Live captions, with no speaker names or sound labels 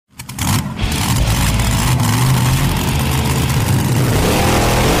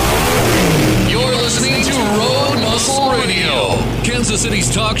Kansas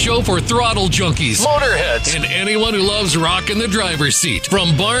City's talk show for throttle junkies, motorheads, and anyone who loves rocking the driver's seat.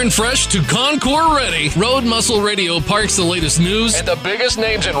 From barn fresh to Concours ready, Road Muscle Radio parks the latest news and the biggest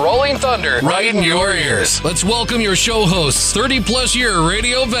names in Rolling Thunder right in your ears. Let's welcome your show hosts, 30-plus year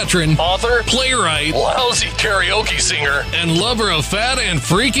radio veteran, author, playwright, lousy karaoke singer, and lover of fat and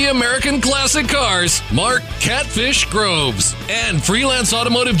freaky American classic cars, Mark Catfish Groves, and freelance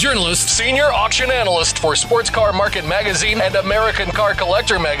automotive journalist, senior auction analyst for Sports Car Market Magazine and American Car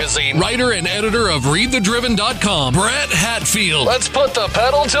Collector Magazine, writer and editor of ReadTheDriven.com, Brett Hatfield. Let's put the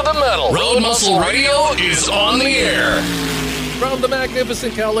pedal to the metal. Road Muscle Radio is on the air. From the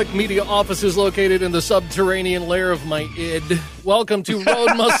magnificent Cowlick Media offices located in the subterranean lair of my id, welcome to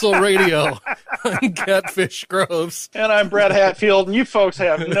Road Muscle Radio. I'm Catfish Groves. And I'm Brett Hatfield, and you folks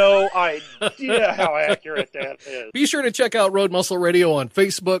have no idea how accurate that is. Be sure to check out Road Muscle Radio on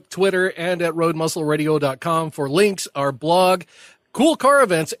Facebook, Twitter, and at roadmuscleradio.com for links, our blog, cool car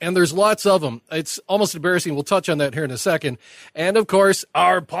events, and there's lots of them. It's almost embarrassing. We'll touch on that here in a second. And, of course,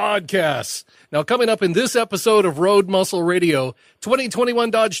 our podcasts. Now, coming up in this episode of Road Muscle Radio, 2021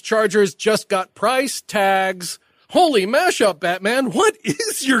 Dodge Chargers just got price tags. Holy mashup, Batman. What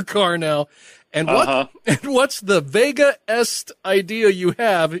is your car now? And what's the Vega Est idea you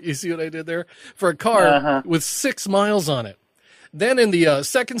have? You see what I did there? For a car with 6 miles on it. Then in the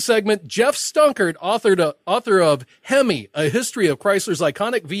second segment, Jeff Stunkard, author of Hemi, A History of Chrysler's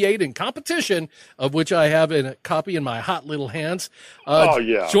Iconic V8 in Competition, of which I have a copy in my hot little hands,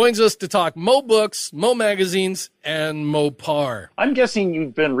 joins us to talk Mo books, Mo magazines, and Mopar. I'm guessing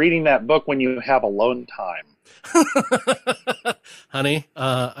you've been reading that book when you have alone time. Honey,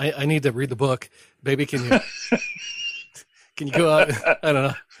 I need to read the book. Baby, can you go out? I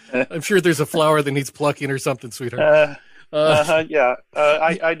don't know. I'm sure there's a flower that needs plucking or something, sweetheart.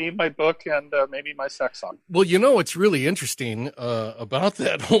 I need my book and maybe my sex song. Well, you know what's really interesting about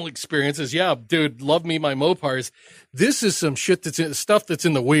that whole experience is, dude, love me my Mopars. This is some shit stuff that's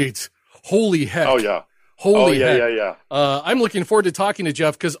in the weeds. Holy heck. Oh, yeah. Holy heck. I'm looking forward to talking to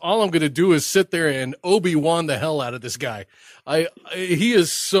Jeff because all I'm going to do is sit there and Obi-Wan the hell out of this guy. He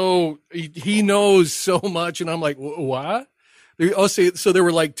knows so much, and I'm like, what? So there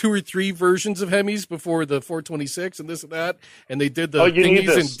were like 2 or 3 versions of Hemis before the 426 and this and that, and they did the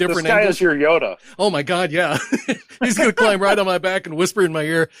thingies in different angles. This guy angles. is your Yoda. Oh my God, yeah. He's going to climb right on my back and whisper in my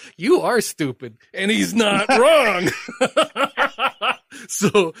ear, "You are stupid," and he's not wrong.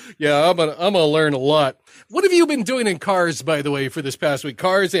 So yeah, I'm gonna learn a lot. What have you been doing in cars, by the way, for this past week?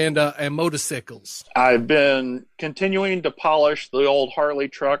 Cars and motorcycles. I've been continuing to polish the old Harley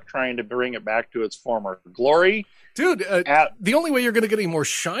truck, trying to bring it back to its former glory. Dude, the only way you're going to get any more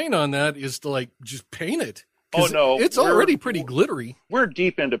shine on that is to just paint it. Oh, no. It's already pretty glittery. We're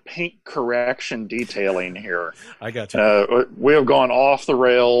deep into paint correction detailing here. I got you. We have gone off the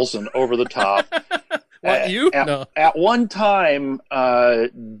rails and over the top. What, you? No. At one time,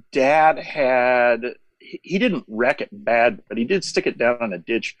 Dad he didn't wreck it bad, but he did stick it down in a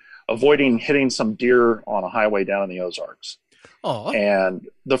ditch, avoiding hitting some deer on a highway down in the Ozarks. Oh. And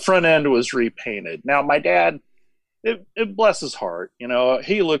the front end was repainted. Now, my dad... It bless his heart,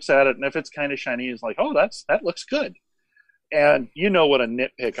 he looks at it, and if it's kind of shiny, he's like, "Oh, that looks good." And you know what a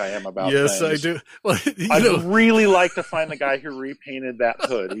nitpick I am about yes, things. I do. Well, I'd really like to find the guy who repainted that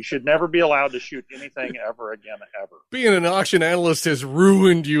hood. He should never be allowed to shoot anything ever again, ever. Being an auction analyst has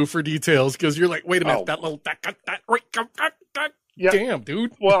ruined you for details because you're like, wait a minute, Yeah. Damn,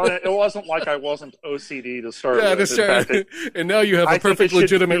 dude. Well, it wasn't like I wasn't OCD to start with. And now you have a perfect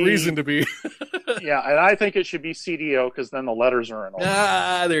legitimate reason to be. Yeah, and I think it should be CDO because then the letters are in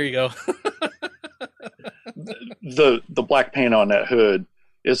all. There you go. The black paint on that hood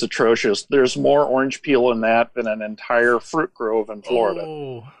is atrocious. There's more orange peel in that than an entire fruit grove in Florida.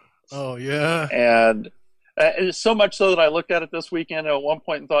 Oh yeah. And it's so much so that I looked at it this weekend at one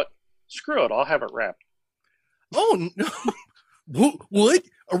point and thought, screw it, I'll have it wrapped. Oh no. What?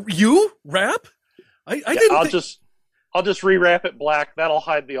 You wrap? I didn't. I'll just rewrap it black. That'll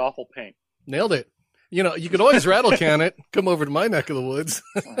hide the awful paint. Nailed it. You could always rattle can it. Come over to my neck of the woods.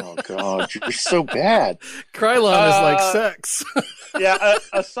 Oh God, you're so bad. Krylon is like sex. Yeah.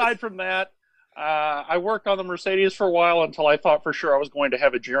 Aside from that, I worked on the Mercedes for a while until I thought for sure I was going to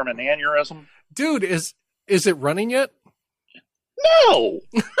have a German aneurysm. Dude, is it running yet? No.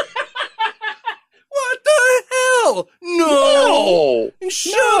 What the hell? No.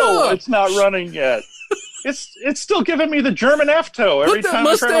 Shut up. It's not running yet. It's still giving me the German F-toe every time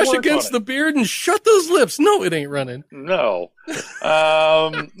I try to work on it. Put that mustache against the beard and shut those lips. No, it ain't running. No.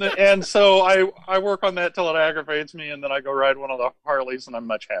 And so I work on that till it aggravates me, and then I go ride one of the Harleys, and I'm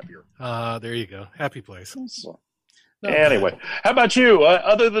much happier. There you go. Happy place. Not Anyway, bad. how about you?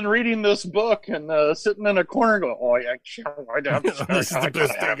 Other than reading this book and sitting in a corner going, oh, yeah, This is the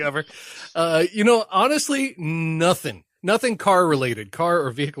best thing ever. Honestly, nothing car related, car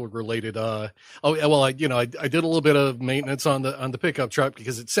or vehicle related. I did a little bit of maintenance on the pickup truck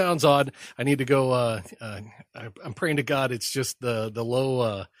because it sounds odd. I need to go. I'm praying to God it's just the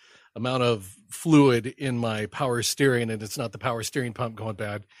low amount of fluid in my power steering, and it's not the power steering pump going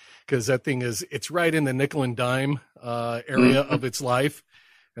bad, because that thing it's right in the nickel and dime area of its life.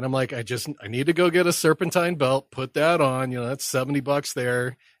 And I'm like, I need to go get a serpentine belt, put that on, that's $70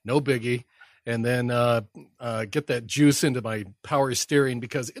 there. No biggie. And then get that juice into my power steering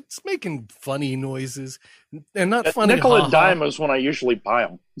because it's making funny noises and not funny. Nickel and dime is when I usually buy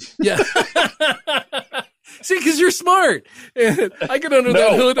them. Yeah. See, because you're smart. And I get under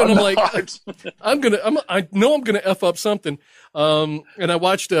that hood and I'm like, I know I'm gonna F up something. And I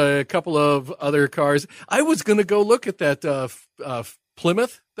watched a couple of other cars. I was gonna go look at that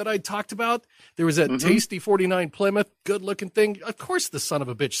Plymouth that I talked about. There was that tasty 49 Plymouth, good looking thing. Of course, the son of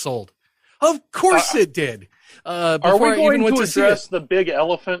a bitch sold. Of course it did. Are we going to address the big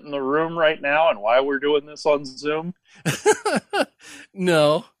elephant in the room right now and why we're doing this on Zoom?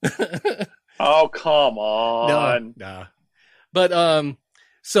 No. Oh, come on. No. But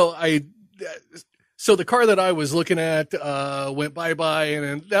so the car that I was looking at went bye-bye,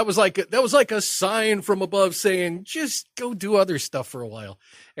 and that was like a sign from above saying, just go do other stuff for a while.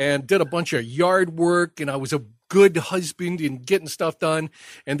 And did a bunch of yard work, and I was a good husband in getting stuff done.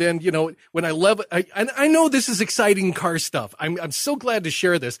 And then, when I I know this is exciting car stuff. I'm so glad to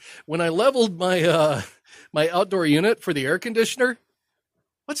share this. When I leveled my my outdoor unit for the air conditioner,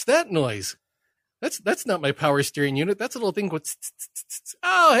 what's that noise? That's not my power steering unit. That's a little thing.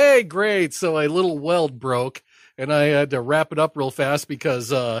 Oh, hey, great. So a little weld broke, and I had to wrap it up real fast because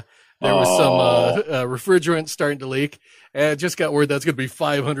there was some refrigerant starting to leak. And I just got word that's going to be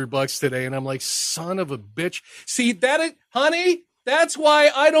 $500 today. And I'm like, son of a bitch. See, honey, that's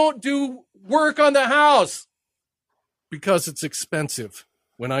why I don't do work on the house, because it's expensive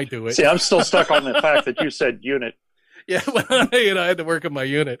when I do it. See, I'm still stuck on the fact that you said unit. Yeah, I had to work on my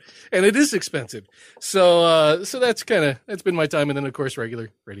unit, and it is expensive. So that's been my time, and then of course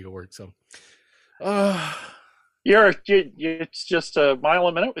regular radio work. So, it's just a mile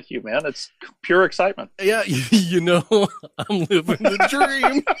a minute with you, man. It's pure excitement. Yeah, I'm living the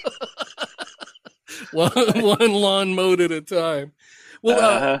dream. one lawn mowed at a time.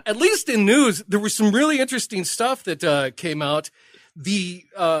 Well, at least in news, there was some really interesting stuff that came out. The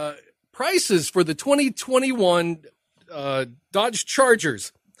prices for the 2021 Dodge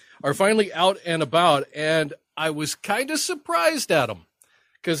Chargers are finally out and about, and I was kind of surprised at them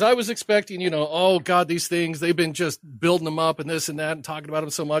because I was expecting, oh God, these things, they've been just building them up and this and that and talking about them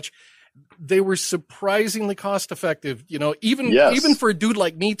so much. They were surprisingly cost effective, even for a dude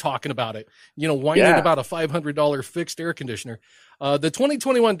like me talking about it, whining about a $500 fixed air conditioner. The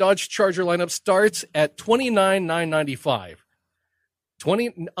 2021 Dodge Charger lineup starts at $29,995,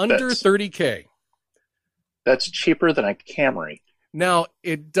 under $30K. That's cheaper than a Camry. Now,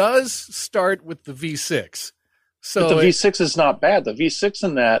 it does start with the V6. But the V6 is not bad. The V6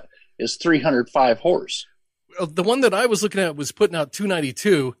 in that is 305 horse. The one that I was looking at was putting out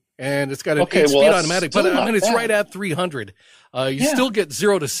 292, and it's got an 8-speed automatic. But it's right at 300. You still get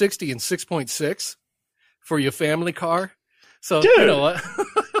 0 to 60 in 6.6 for your family car. So, dude, you know what?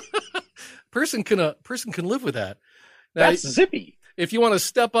 person can live with that. Now, that's zippy. If you want to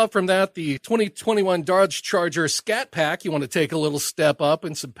step up from that, the 2021 Dodge Charger Scat Pack, you want to take a little step up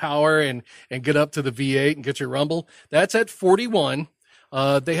in some power and get up to the V8 and get your rumble. That's at 41.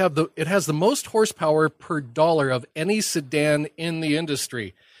 It has the most horsepower per dollar of any sedan in the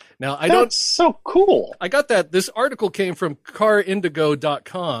industry. Now, That's so cool. I got that. This article came from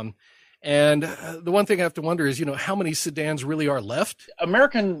carindigo.com. And the one thing I have to wonder is, how many sedans really are left?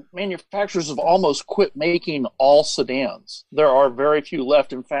 American manufacturers have almost quit making all sedans. There are very few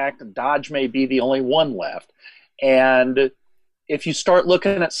left. In fact, Dodge may be the only one left. And if you start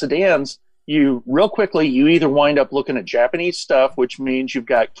looking at sedans, you either wind up looking at Japanese stuff, which means you've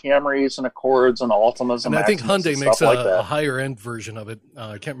got Camrys and Accords and Altimas and I think Maximas Hyundai makes a higher end version of it.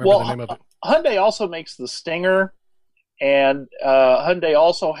 I can't remember the name of it. Hyundai also makes the Stinger. And Hyundai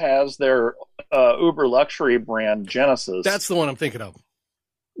also has their uber luxury brand, Genesis. That's the one I'm thinking of.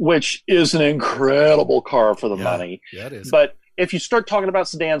 Which is an incredible car for the money. Yeah, it is. But if you start talking about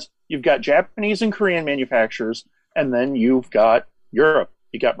sedans, you've got Japanese and Korean manufacturers, and then you've got Europe.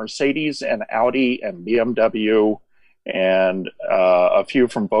 You got Mercedes and Audi and BMW and a few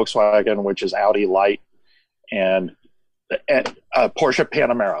from Volkswagen, which is Audi Light. And and Porsche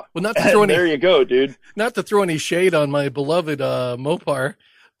Panamera. Well, not to throw any, there you go, dude. not to throw any shade on my beloved Mopar,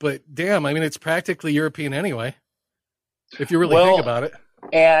 but damn, I mean, it's practically European anyway, if you really think about it.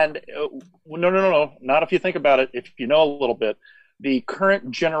 And no, not if you think about it. If you know a little bit, the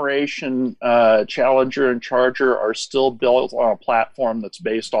current generation Challenger and Charger are still built on a platform that's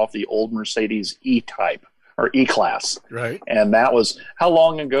based off the old Mercedes E-Type or E-Class. Right. And that was, how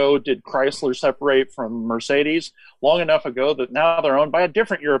long ago did Chrysler separate from Mercedes? Long enough ago that now they're owned by a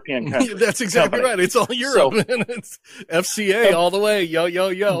different European country. That's exactly right. It's all Europe. So, it's FCA all the way. Yo, yo,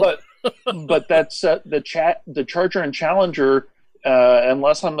 yo. But that's the Charger and Challenger,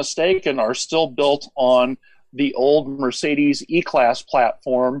 unless I'm mistaken, are still built on the old Mercedes E-Class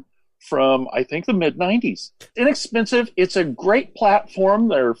platform from, I think, the mid-90s. Inexpensive. It's a great platform.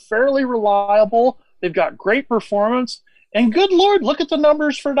 They're fairly reliable. They've got great performance. And good Lord, look at the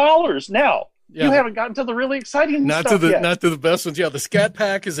numbers for dollars. Now, you haven't gotten to the really exciting stuff yet. Not to the best ones. Yeah, the Scat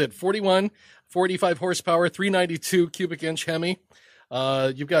Pack is at 45 horsepower, 392 cubic inch Hemi.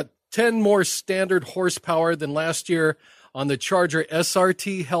 You've got 10 more standard horsepower than last year on the Charger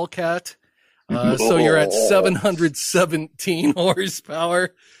SRT Hellcat. So you're at 717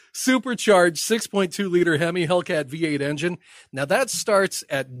 horsepower. Supercharged 6.2 liter Hemi Hellcat V8 engine. Now that starts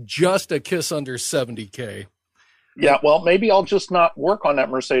at just a kiss under 70K. Yeah, well, maybe I'll just not work on that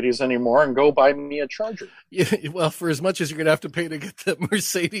Mercedes anymore and go buy me a Charger. Yeah, well, for as much as you're going to have to pay to get the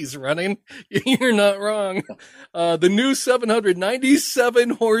Mercedes running, you're not wrong. The new 797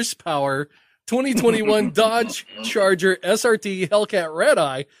 horsepower 2021 Dodge Charger SRT Hellcat Red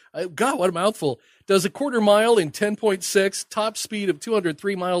Eye. God, what a mouthful. Does a quarter mile in 10.6, top speed of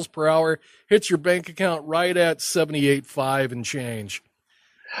 203 miles per hour, hits your bank account right at 78.5 and change.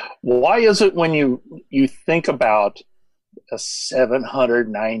 Why is it when you think about a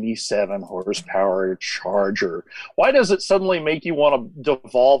 797 horsepower Charger, why does it suddenly make you want to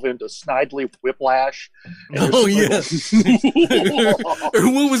devolve into Snidely Whiplash? Oh, yes.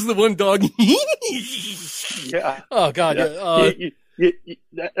 Or what was the one dog? Yeah. Oh, God. Yeah.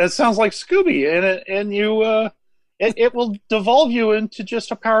 That sounds like Scooby, and it will devolve you into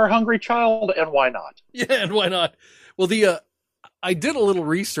just a power-hungry child, and why not? Yeah, and why not? Well, I did a little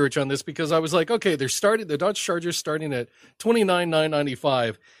research on this because I was like, okay, the Dodge Charger's starting at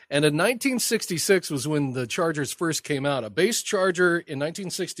 $29,995, and in 1966 was when the Chargers first came out. A base Charger in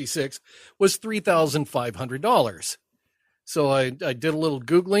 1966 was $3,500. So I did a little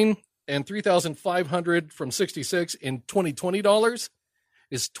Googling, and $3,500 from 66 in 2020 dollars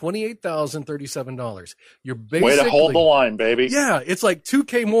is $28,037. You're basically way to hold the line, baby. Yeah, it's like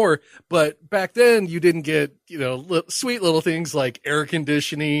 $2,000 more, but back then you didn't get, sweet little things like air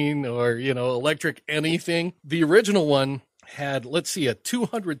conditioning or, electric anything. The original one had, a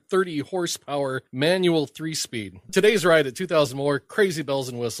 230 horsepower manual 3-speed. Today's ride at 2,000 more, crazy bells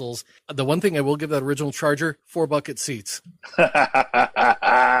and whistles. The one thing I will give that original Charger, 4 bucket seats.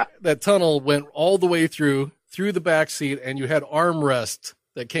 That tunnel went all the way through the back seat, and you had armrests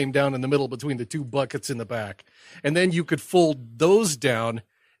that came down in the middle between the 2 buckets in the back. And then you could fold those down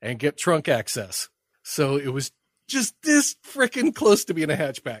and get trunk access. So it was just this freaking close to being a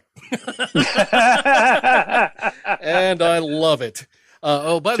hatchback. And I love it.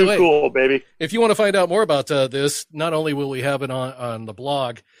 By the way, too cool, baby. If you want to find out more about this, not only will we have it on the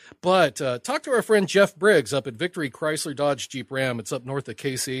blog, but talk to our friend Jeff Briggs up at Victory Chrysler Dodge Jeep Ram. It's up north of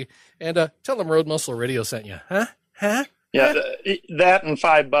KC. And tell him Road Muscle Radio sent you. Huh? Yeah, that and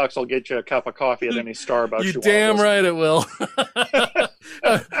 $5 will get you a cup of coffee at any Starbucks. You damn right it will.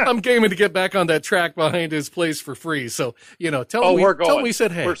 I'm gaming to get back on that track behind his place for free. So, tell him we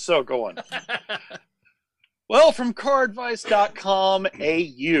said hey. We're so going. Well, from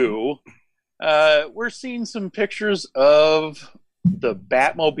caradvice.com.au, we're seeing some pictures of the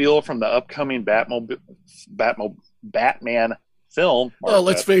Batmobile from the upcoming Batman film. Well,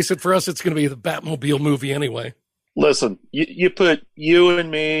 let's face it, for us, it's going to be the Batmobile movie anyway. Listen, you put you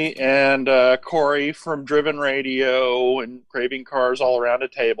and me and Corey from Driven Radio and Craving Cars all around a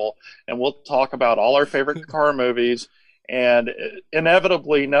table, and we'll talk about all our favorite car movies. And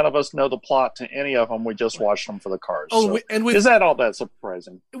inevitably, none of us know the plot to any of them. We just watched them for the cars. Oh, so, and is that all that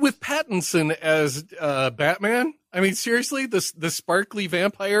surprising? With Pattinson as Batman? I mean, seriously, the sparkly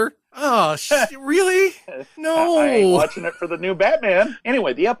vampire? Oh, really? No. I ain't watching it for the new Batman.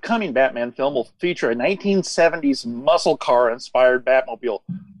 Anyway, the upcoming Batman film will feature a 1970s muscle car-inspired Batmobile.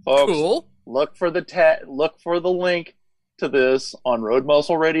 Folks, cool. Look for the link to this on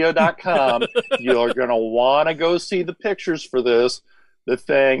roadmuscleradio.com. You're going to want to go see the pictures for this. The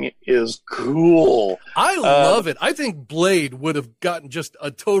thing is cool. I love it. I think Blade would have gotten just a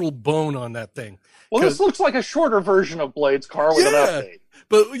total bone on that thing. Well, this looks like a shorter version of Blade's car with an update.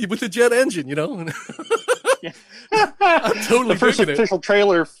 But with the jet engine, you know. I'm totally digging it.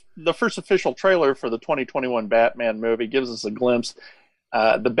 The first official trailer for the 2021 Batman movie gives us a glimpse,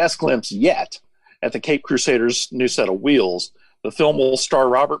 the best glimpse yet, at the Cape Crusaders' new set of wheels. The film will star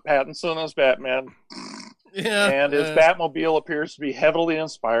Robert Pattinson as Batman. Yeah, and his Batmobile appears to be heavily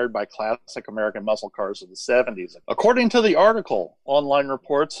inspired by classic American muscle cars of the 70s. According to the article, online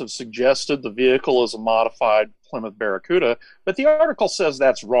reports have suggested the vehicle is a modified Plymouth Barracuda, but the article says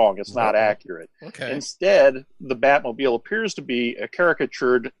that's wrong. It's not accurate. Okay. Instead, the Batmobile appears to be a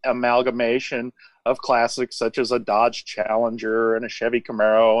caricatured amalgamation of classics such as a Dodge Challenger and a Chevy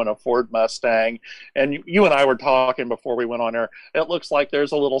Camaro and a Ford Mustang. And you and I were talking before we went on air. It looks like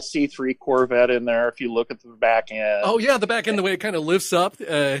there's a little C3 Corvette in there if you look at the back end. Oh, yeah, the back end, the way it kind of lifts up.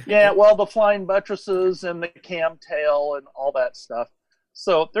 Yeah, well, the flying buttresses and the cam tail and all that stuff.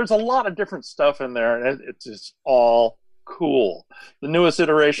 So there's a lot of different stuff in there, and it's just all cool. The newest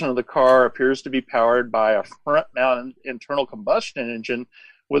iteration of the car appears to be powered by a front-mounted internal combustion engine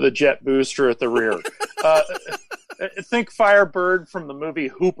with a jet booster at the rear. Think Firebird from the movie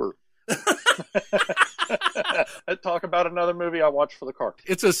Hooper. Talk about another movie I watched for the car.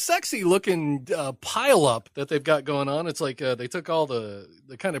 It's a sexy looking pile up that they've got going on. It's like they took all the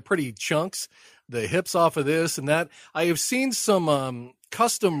kind of pretty chunks, the hips off of this and that. I have seen some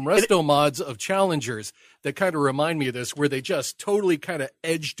custom resto mods of Challengers that kind of remind me of this, where they just totally kind of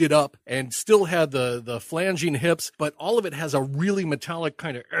edged it up and still had the flanging hips, but all of it has a really metallic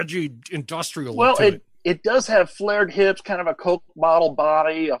kind of edgy industrial look to it. It does have flared hips, kind of a Coke bottle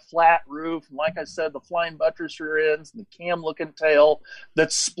body, a flat roof, and like I said, the flying buttress rear ends, and the cam-looking tail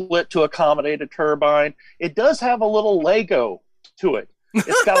that's split to accommodate a turbine. It does have a little Lego to it.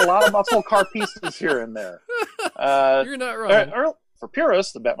 It's got a lot of muscle car pieces here and there. You're not wrong. For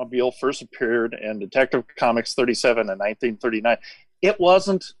purists, the Batmobile first appeared in Detective Comics 37 in 1939. It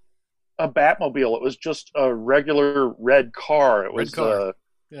wasn't a Batmobile. It was just a regular red car. It was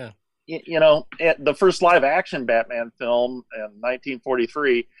yeah. You know, the first live-action Batman film in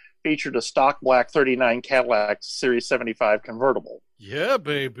 1943 featured a stock black 39 Cadillac Series 75 convertible. Yeah,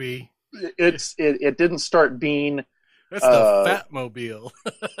 baby. It didn't start being... That's the Fatmobile.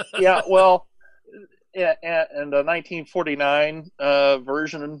 Yeah, well... And the 1949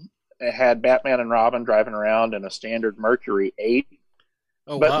 version had Batman and Robin driving around in a standard Mercury 8.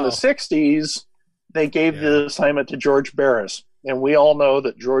 Oh, but wow. in the 60s, they gave the assignment to George Barris. And we all know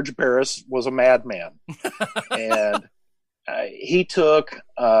that George Barris was a madman. And he took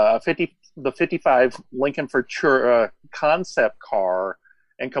the 55 Lincoln Futura concept car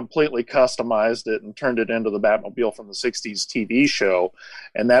and completely customized it and turned it into the Batmobile from the 60s TV show.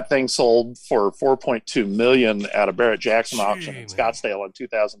 And that thing sold for $4.2 million at a Barrett-Jackson auction in Scottsdale in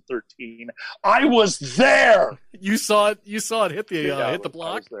 2013. I was there! You saw it hit the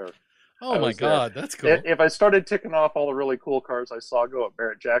block? I was there. Oh, my God. That's cool. If I started ticking off all the really cool cars I saw go at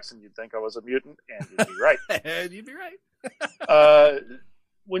Barrett-Jackson, you'd think I was a mutant, and you'd be right. And you'd be right.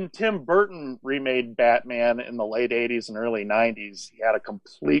 When Tim Burton remade Batman in the late 80s and early 90s, he had a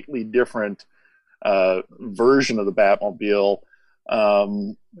completely different version of the Batmobile.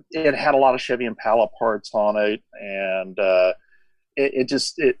 It had a lot of Chevy Impala parts on it, and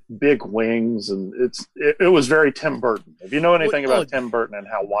it big wings, and it was very Tim Burton. If you know anything about Tim Burton and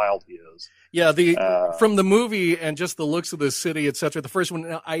how wild he is. Yeah, from the movie and just the looks of the city, etc. The first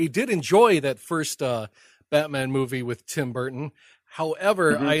one, I did enjoy that first Batman movie with Tim Burton.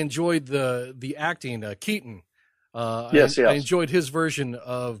 However, I enjoyed the acting, Keaton. Yes. I enjoyed his version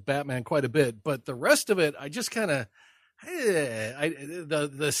of Batman quite a bit, but the rest of it, I just kind of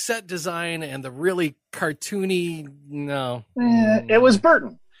the set design and the really cartoony. No, it was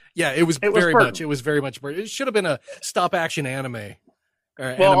Burton. Yeah, it was very much Burton. It should have been a stop action anime or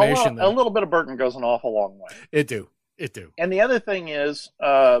animation. A little bit of Burton goes an awful long way. It do. And the other thing is,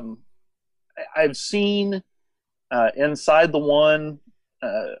 I've seen. Inside the one,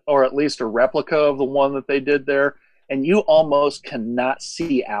 or at least a replica of the one that they did there, and you almost cannot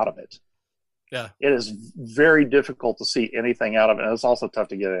see out of it. Yeah. It is very difficult to see anything out of it, and it's also tough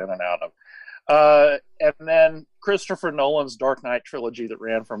to get in and out of. And then Christopher Nolan's Dark Knight trilogy that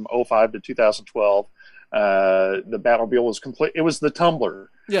ran from 2005 to 2012, the Batmobile was complete. It was the Tumbler,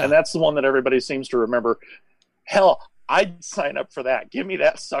 and that's the one that everybody seems to remember. Hell, I'd sign up for that. Give me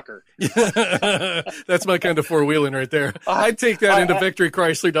that sucker. That's my kind of four-wheeling right there. I'd take that into Victory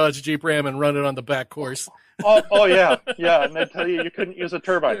Chrysler Dodge Jeep Ram and run it on the back course. Oh yeah. And they tell you couldn't use a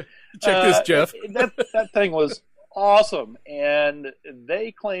turbine. Check this, Jeff. That thing was awesome. And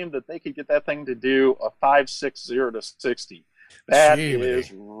they claimed that they could get that thing to do a 5.60 to 60. That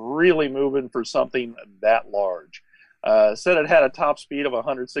is really moving for something that large. Said it had a top speed of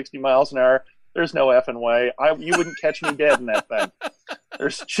 160 miles an hour. There's no effing way. You wouldn't catch me dead in that thing.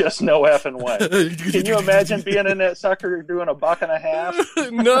 There's just no effing way. Can you imagine being in that sucker doing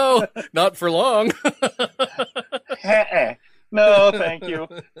 $1.50? No, not for long. No, thank you.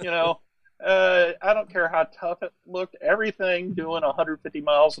 I don't care how tough it looked. Everything doing 150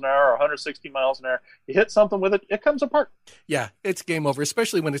 miles an hour or 160 miles an hour, you hit something with it, it comes apart. Yeah, it's game over,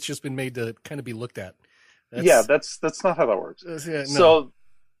 especially when it's just been made to kind of be looked at. That's not how that works. No. So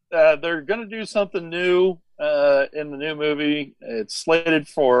they're going to do something new in the new movie. It's slated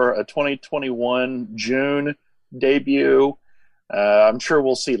for a 2021 June debut. I'm sure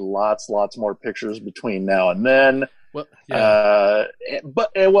we'll see lots more pictures between now and then. Well, yeah.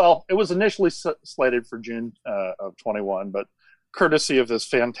 It was initially slated for June of 21, but courtesy of this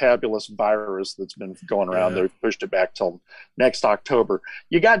fantabulous virus that's been going around, they've pushed it back till next October.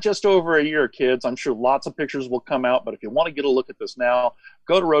 You got just over a year, kids. I'm sure lots of pictures will come out, but if you want to get a look at this now,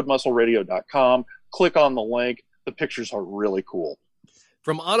 go to roadmuscleradio.com, click on the link. The pictures are really cool.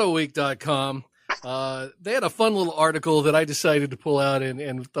 From autoweek.com, they had a fun little article that I decided to pull out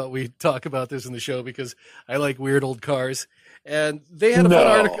and thought we'd talk about this in the show because I like weird old cars. And they had a fun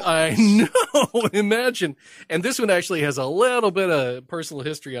article. I know, imagine. And this one actually has a little bit of personal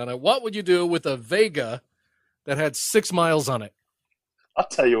history on it. What would you do with a Vega that had 6 miles on it? I'll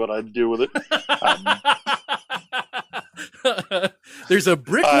tell you what I'd do with it. There's a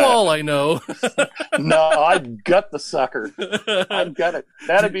brick wall, I know. No, I'd gut the sucker. I'd gut it.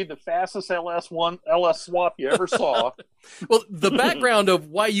 That'd be the fastest LS swap you ever saw. Well, the background of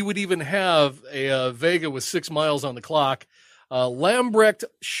why you would even have a Vega with 6 miles on the clock, Lambrecht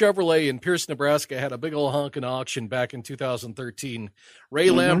Chevrolet in Pierce, Nebraska had a big old honkin' auction back in 2013. Ray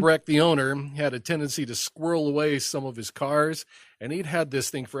Lambrecht, the owner, had a tendency to squirrel away some of his cars, and he'd had this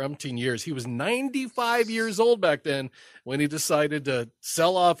thing for umpteen years. He was 95 years old back then when he decided to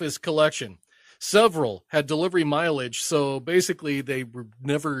sell off his collection. Several had delivery mileage, so basically they were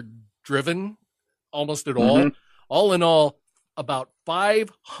never driven almost at all. All in all, about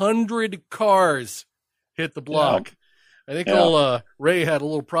 500 cars hit the block. Yeah. I think old Ray had a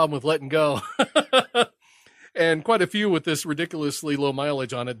little problem with letting go. And quite a few with this ridiculously low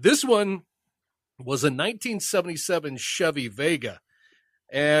mileage on it. This one was a 1977 Chevy Vega.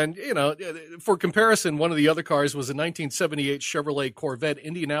 And, for comparison, one of the other cars was a 1978 Chevrolet Corvette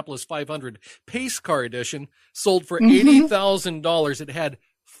Indianapolis 500 Pace Car Edition, sold for $80,000. It had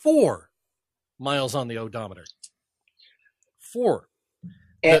 4 miles on the odometer. 4.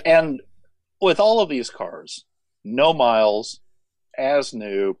 And with all of these cars, no miles, as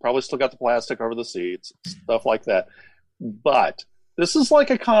new, probably still got the plastic over the seats, stuff like that. But this is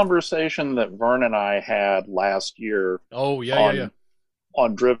like a conversation that Vern and I had last year.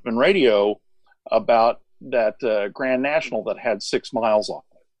 On Driven Radio about that Grand National that had 6 miles on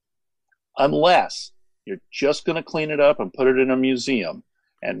it. Unless you're just going to clean it up and put it in a museum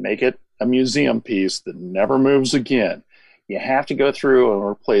and make it a museum piece that never moves again, you have to go through and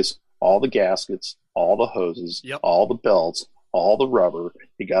replace all the gaskets, all the hoses, all the belts, all the rubber.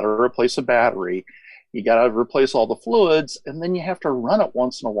 You got to replace a battery. You got to replace all the fluids, and then you have to run it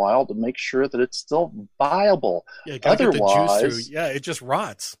once in a while to make sure that it's still viable. Yeah, otherwise, get the juice through. Yeah, it just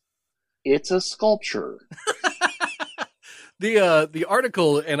rots. It's a sculpture. The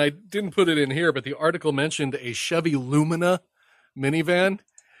article, and I didn't put it in here, but the article mentioned a Chevy Lumina minivan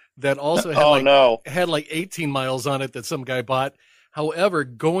that also had like 18 miles on it that some guy bought. However,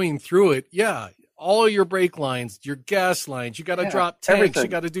 going through it, all your brake lines, your gas lines, you got to drop tanks, everything. You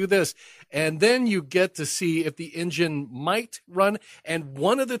got to do this. And then you get to see if the engine might run. And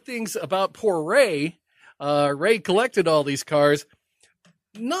one of the things about poor Ray, Ray collected all these cars.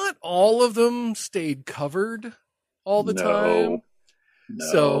 Not all of them stayed covered all the time.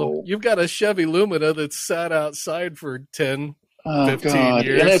 No. So you've got a Chevy Lumina that's sat outside for 10, 15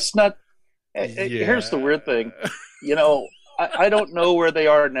 years. And it's not, here's the weird thing, I don't know where they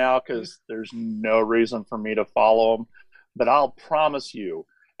are now because there's no reason for me to follow them. But I'll promise you,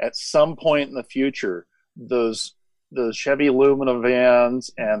 at some point in the future, those Chevy Lumina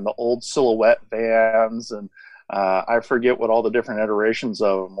vans and the old Silhouette vans, and I forget what all the different iterations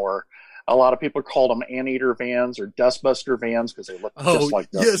of them were. A lot of people called them anteater vans or dustbuster vans because they look just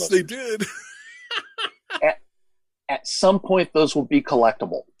like dustbusters. Yes, they did. At some point, those will be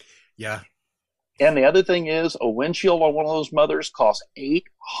collectible. Yeah. And the other thing is, a windshield on one of those mothers costs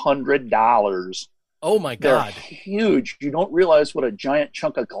 $800. Oh my They're God. huge. You don't realize what a giant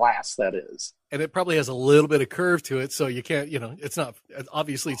chunk of glass that is. And it probably has a little bit of curve to it, so you can't, it's not,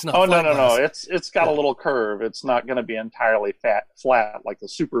 obviously it's not Oh, flat no. glass. It's got a little curve. It's not going to be entirely flat like the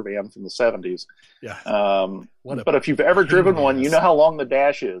Super Van from the 70s. Yeah. But if you've ever driven one, you know how long the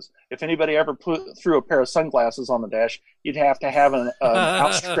dash is. If anybody ever threw a pair of sunglasses on the dash, you'd have to have an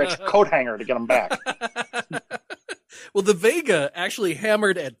outstretched coat hanger to get them back. Well, the Vega actually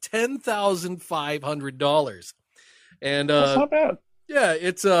hammered at $10,500. And That's not bad. Yeah,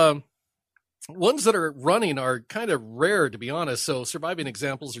 it's ones that are running are kind of rare, to be honest. So surviving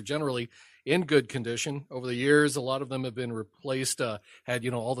examples are generally in good condition. Over the years, a lot of them have been replaced, had,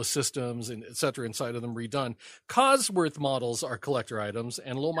 all the systems and et cetera inside of them redone. Cosworth models are collector items,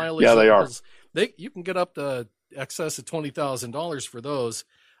 and low mileage models, you can get up to excess of $20,000 for those.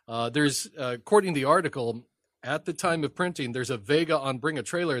 There's, according to the article, at the time of printing, there's a Vega on Bring a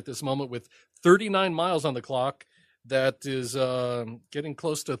Trailer at this moment with 39 miles on the clock. That is getting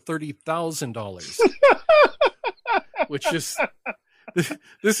close to $30,000, which is,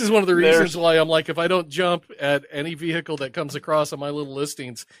 this is one of the reasons why I'm like, if I don't jump at any vehicle that comes across on my little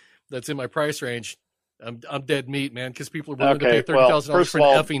listings that's in my price range, I'm dead meat, man, because people are willing to pay $30,000 for an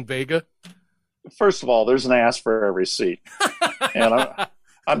effing Vega. First of all, there's an ass for every seat. And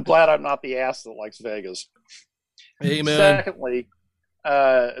I'm glad I'm not the ass that likes Vegas. Amen. Secondly,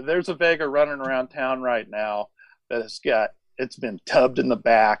 there's a Vega running around town right now that it's been tubbed in the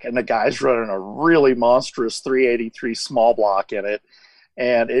back, and the guy's running a really monstrous 383 small block in it,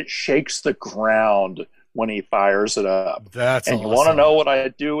 and it shakes the ground when he fires it up. That's and awesome. You want to know what I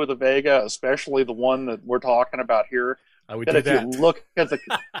do with a Vega, especially the one that we're talking about here? I would do that. If you look at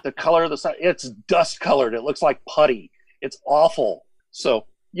the color of the side, it's dust colored. It looks like putty. It's awful. So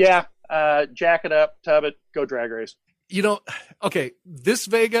yeah, jack it up, tub it, go drag race. Okay, this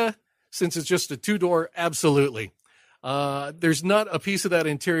Vega, since it's just a two-door, absolutely. There's not a piece of that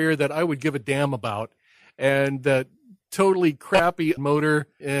interior that I would give a damn about. And that totally crappy motor,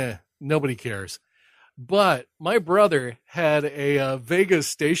 nobody cares. But my brother had a Vega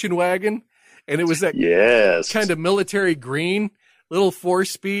station wagon, and it was that kind of military green, little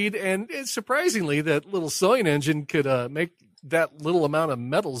 4-speed. And surprisingly, that little sewing engine could make that little amount of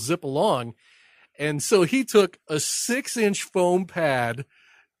metal zip along. And so he took a 6-inch foam pad,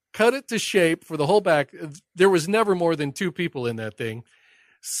 cut it to shape for the whole back. There was never more than 2 people in that thing.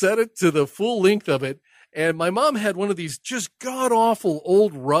 Set it to the full length of it. And my mom had one of these just god-awful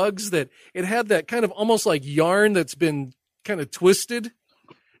old rugs that it had that kind of almost like yarn that's been kind of twisted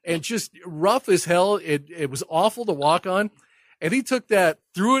and just rough as hell. It was awful to walk on. And he took that,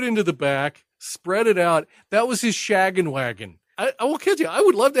 threw it into the back, spread it out. That was his shaggin' wagon. I won't kid you. I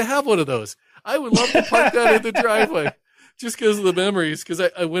would love to have one of those. I would love to park that in the driveway. Just because of the memories. Because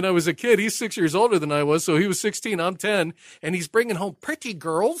when I was a kid, he's 6 years older than I was, so he was 16, I'm 10, and he's bringing home pretty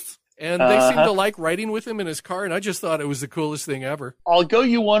girls, and they seem to like riding with him in his car, and I just thought it was the coolest thing ever. I'll go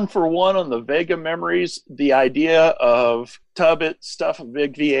you one for one on the Vega memories. The idea of tub it, stuff a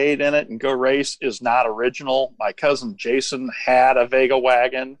big V8 in it, and go race is not original. My cousin Jason had a Vega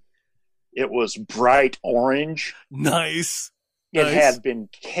wagon. It was bright orange. Nice. It had been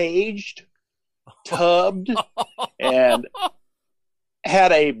caged, tubbed, and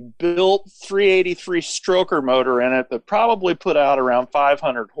had a built 383 stroker motor in it that probably put out around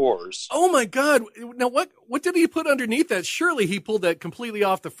 500 horse. Oh my God. Now what did he put underneath that? Surely he pulled that completely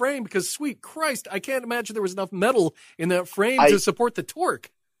off the frame, because sweet Christ, I can't imagine there was enough metal in that frame to support the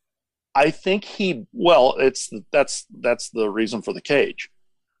torque. I think that's the reason for the cage.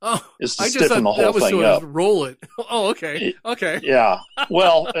 Oh, is to stiffen the whole thing up. Roll it. Oh, okay. Okay. Yeah.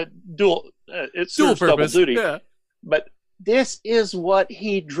 Well, it serves double duty. Yeah. But this is what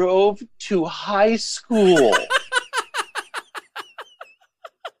he drove to high school.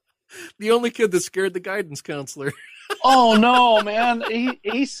 The only kid that scared the guidance counselor. Oh no, man!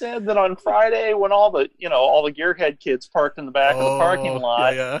 He said that on Friday, when all the gearhead kids parked in the back of the parking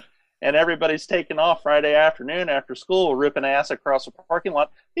lot, and everybody's taking off Friday afternoon after school, ripping ass across the parking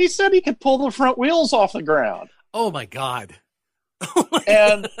lot, he said he could pull the front wheels off the ground. Oh my God!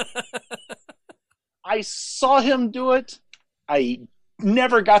 And I saw him do it. I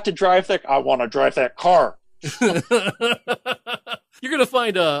never got to drive that. I want to drive that car. You're going to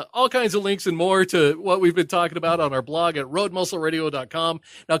find all kinds of links and more to what we've been talking about on our blog at roadmuscleradio.com.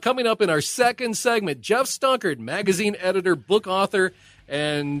 Now, coming up in our second segment, Jeff Stunkard, magazine editor, book author,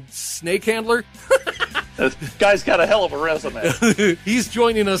 and snake handler. This guy's got a hell of a resume. He's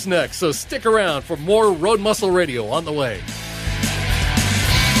joining us next, so stick around for more Road Muscle Radio on the way.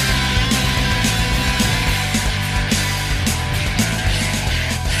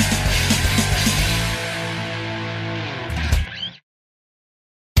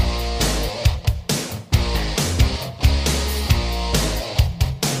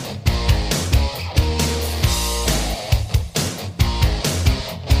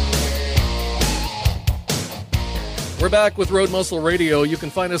 We're back with Road Muscle Radio. You can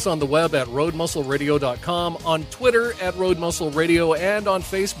find us on the web at roadmuscleradio.com, on Twitter at Road Muscle Radio, and on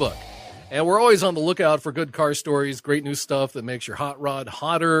Facebook. And we're always on the lookout for good car stories, great new stuff that makes your hot rod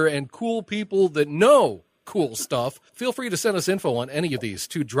hotter, and cool people that know cool stuff. Feel free to send us info on any of these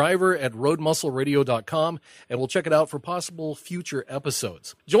to driver@roadmuscleradio.com, and we'll check it out for possible future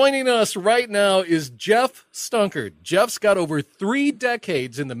episodes. Joining us right now is Jeff Stunkard. Jeff's got over 3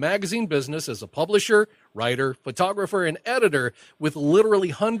 decades in the magazine business as a publisher, writer, photographer, and editor, with literally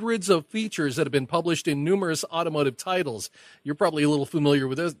hundreds of features that have been published in numerous automotive titles. You're probably a little familiar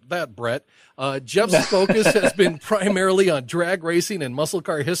with that, Brett. Jeff's focus has been primarily on drag racing and muscle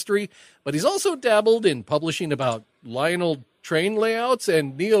car history, but he's also dabbled in publishing about Lionel train layouts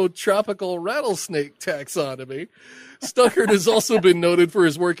and neotropical rattlesnake taxonomy. Stunkard has also been noted for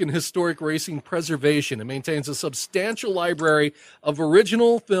his work in historic racing preservation and maintains a substantial library of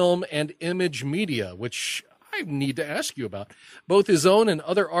original film and image media, which I need to ask you about, both his own and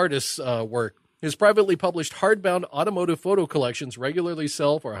other artists' work. His privately published hardbound automotive photo collections regularly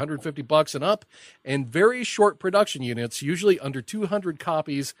sell for $150 and up, and very short production units, usually under 200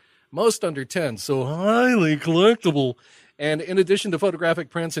 copies, most under 10, so highly collectible. And in addition to photographic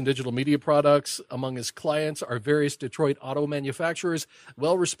prints and digital media products, among his clients are various Detroit auto manufacturers,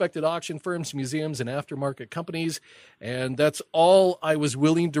 well-respected auction firms, museums, and aftermarket companies. And that's all I was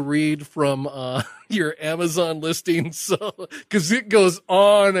willing to read from your Amazon listing, so because it goes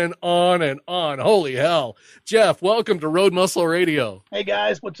on and on and on. Holy hell. Jeff, welcome to Road Muscle Radio. Hey,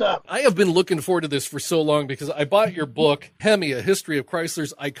 guys. What's up? I have been looking forward to this for so long because I bought your book, Hemi, A History of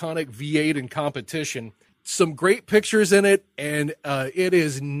Chrysler's Iconic V8 in Competition. Some great pictures in it, and it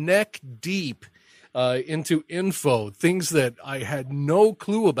is neck deep into info, things that I had no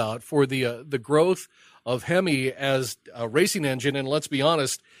clue about for the growth of Hemi as a racing engine. And let's be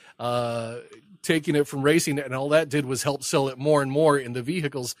honest, taking it from racing, and all that did was help sell it more and more in the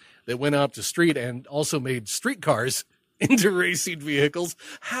vehicles that went out to street, and also made streetcars into racing vehicles.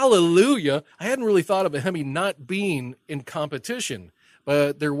 Hallelujah. I hadn't really thought of a Hemi not being in competition.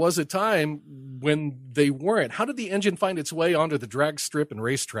 But there was a time when they weren't. How did the engine find its way onto the drag strip and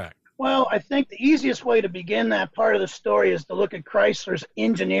racetrack? Well, I think the easiest way to begin that part of the story is to look at Chrysler's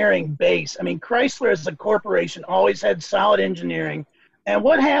engineering base. I mean, Chrysler as a corporation always had solid engineering. And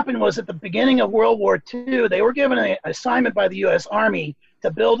what happened was at the beginning of World War II, they were given an assignment by the U.S. Army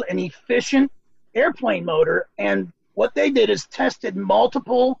to build an efficient airplane motor. And what they did is tested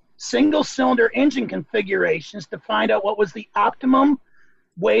multiple single-cylinder engine configurations to find out what was the optimum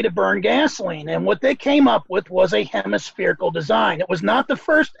way to burn gasoline. And what they came up with was a hemispherical design. It was not the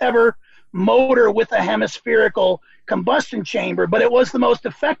first ever motor with a hemispherical combustion chamber, but it was the most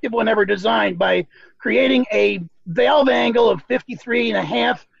effective one ever designed. By creating a valve angle of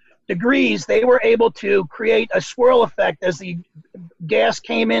 53.5 degrees, they were able to create a swirl effect as the gas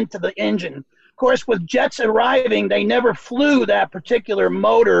came into the engine. Of course, with jets arriving, they never flew that particular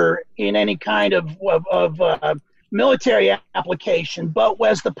motor in any kind of military application. But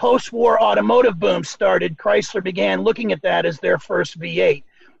as the post-war automotive boom started, Chrysler began looking at that as their first V8.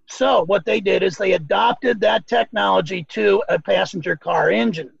 So what they did is they adopted that technology to a passenger car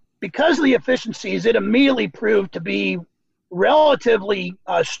engine. Because of the efficiencies, it immediately proved to be relatively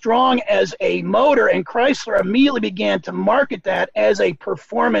strong as a motor, and Chrysler immediately began to market that as a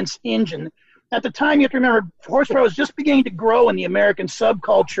performance engine. At the time, you have to remember, horsepower was just beginning to grow in the American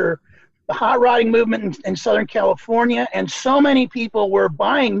subculture, the hot rodding movement in Southern California, and so many people were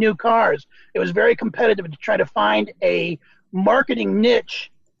buying new cars. It was very competitive to try to find a marketing niche.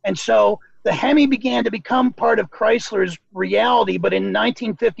 And so the Hemi began to become part of Chrysler's reality. But in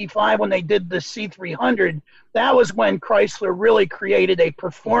 1955, when they did the C300, that was when Chrysler really created a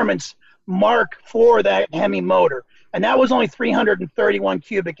performance mark for that Hemi motor. And that was only 331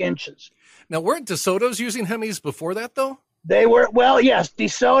 cubic inches. Now, weren't DeSoto's using Hemis before that, though? They were, well, yes,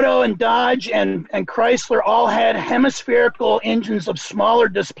 DeSoto and Dodge and Chrysler all had hemispherical engines of smaller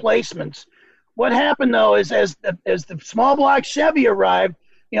displacements. What happened, though, is as the small block Chevy arrived,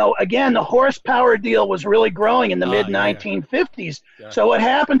 again, the horsepower deal was really growing in the mid-1950s. Yeah. So what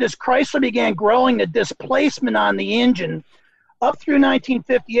happened is Chrysler began growing the displacement on the engine up through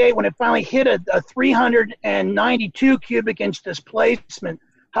 1958 when it finally hit a 392 cubic inch displacement.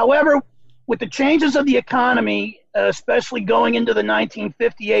 However, with the changes of the economy, especially going into the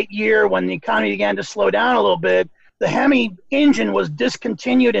 1958 year when the economy began to slow down a little bit, the Hemi engine was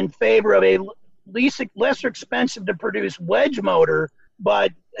discontinued in favor of a lesser expensive to produce wedge motor,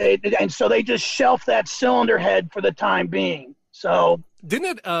 and so they just shelved that cylinder head for the time being. So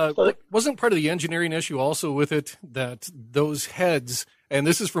didn't it? Wasn't part of the engineering issue also with it that those heads and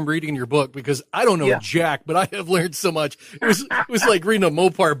this is from reading your book because I don't know jack, but I have learned so much. It was like reading a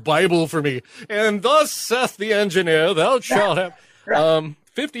Mopar Bible for me. And thus saith the engineer, thou shalt have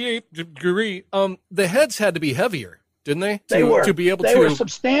 58 degree. The heads had to be heavier, didn't they? They were. To be able they were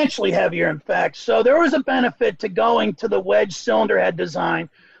substantially heavier, in fact. So there was a benefit to going to the wedge cylinder head design.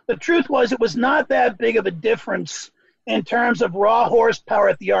 The truth was it was not that big of a difference in terms of raw horsepower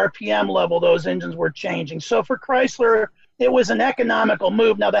at the RPM level those engines were changing. So for Chrysler, it was an economical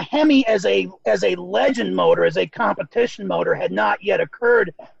move. Now the Hemi as a legend motor, as a competition motor, had not yet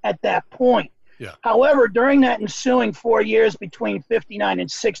occurred at that point. Yeah. However, during that ensuing 4 years between 59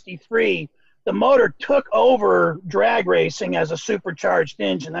 and 63, the motor took over drag racing as a supercharged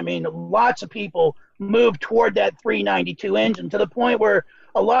engine. I mean, lots of people moved toward that 392 engine to the point where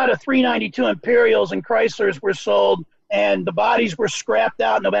a lot of 392 Imperials and Chryslers were sold, and the bodies were scrapped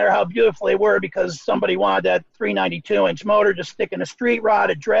out no matter how beautiful they were because somebody wanted that 392-inch motor to stick in a street rod,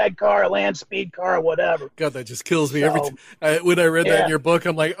 a drag car, a land speed car, or whatever. God, that just kills me every time. When I read that in your book,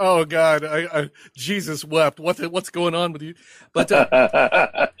 I'm like, oh God, Jesus wept. What's going on with you? But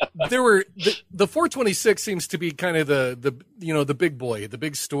there were the 426 seems to be kind of the big boy, the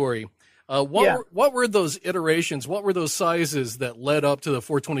big story. What were those iterations? What were those sizes that led up to the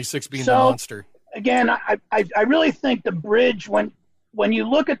 426 being the monster? Again, I really think the bridge, when you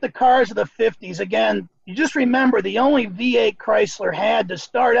look at the cars of the 50s, again, you just remember the only V8 Chrysler had to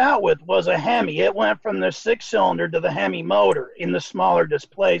start out with was a Hemi. It went from the 6-cylinder to the Hemi motor in the smaller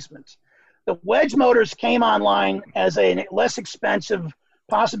displacements. The wedge motors came online as a less expensive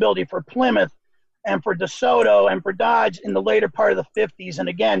possibility for Plymouth and for DeSoto and for Dodge in the later part of the 50s. And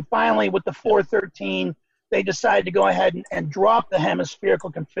again, finally with the 413, they decided to go ahead and drop the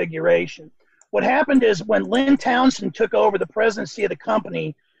hemispherical configuration. What happened is when Lynn Townsend took over the presidency of the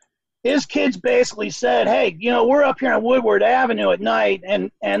company, his kids basically said, hey, we're up here on Woodward Avenue at night,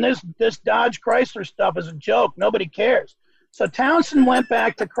 and this Dodge Chrysler stuff is a joke. Nobody cares. So Townsend went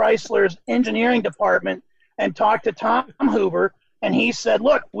back to Chrysler's engineering department and talked to Tom Hoover, and he said,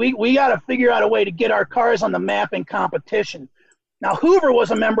 look, we got to figure out a way to get our cars on the map in competition. Now, Hoover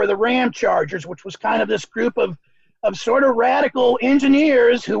was a member of the Ram Chargers, which was kind of this group of sort of radical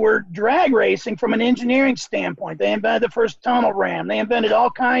engineers who were drag racing from an engineering standpoint. They invented the first tunnel ram. They invented all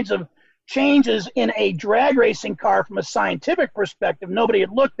kinds of changes in a drag racing car from a scientific perspective nobody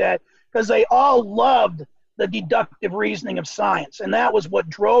had looked at because they all loved the deductive reasoning of science. And that was what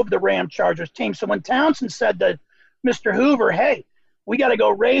drove the Ram Chargers team. So when Townsend said to Mr. Hoover, hey, we got to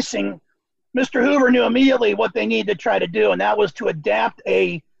go racing, Mr. Hoover knew immediately what they needed to try to do, and that was to adapt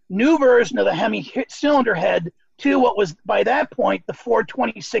a new version of the Hemi cylinder head to what was, by that point, the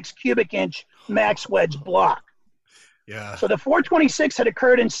 426 cubic inch max wedge block. Yeah. So the 426 had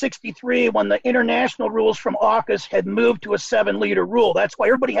occurred in 63 when the international rules from AUKUS had moved to a 7-liter rule. That's why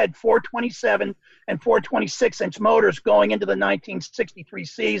everybody had 427 and 426-inch motors going into the 1963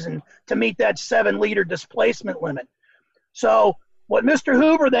 season to meet that 7-liter displacement limit. So what Mr.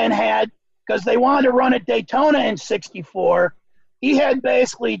 Hoover then had, because they wanted to run at Daytona in 64, he had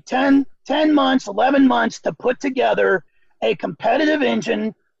basically 10 months, 11 months to put together a competitive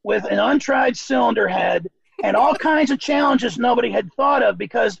engine with an untried cylinder head and all kinds of challenges nobody had thought of,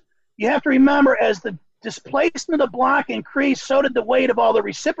 because you have to remember as the displacement of the block increased, so did the weight of all the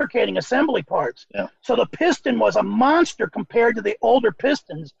reciprocating assembly parts. Yeah. So the piston was a monster compared to the older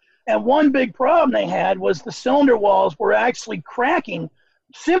pistons. And one big problem they had was the cylinder walls were actually cracking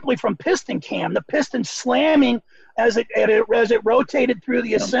simply from piston cam. The piston slamming as it rotated through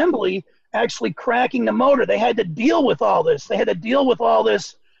the assembly, actually cracking the motor. They had to deal with all this. They had to deal with all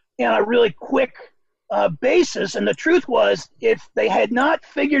this in a really quick basis. And the truth was, if they had not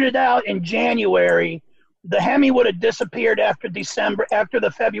figured it out in January, the Hemi would have disappeared after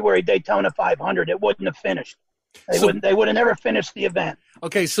the February Daytona 500. It wouldn't have finished. They would have never finished the event.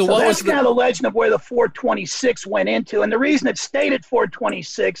 Okay, so what that's kind of the legend of where the 426 went into. And the reason it stayed at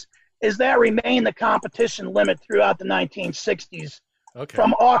 426 is that remained the competition limit throughout the 1960s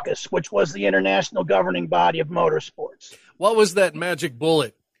from AUKUS, which was the international governing body of motorsports. What was that magic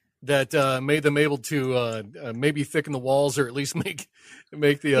bullet that made them able to maybe thicken the walls or at least make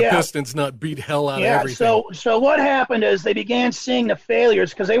the pistons not beat hell out of everything? So what happened is they began seeing the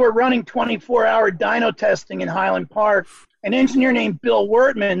failures because they were running 24-hour dyno testing in Highland Park. An engineer named Bill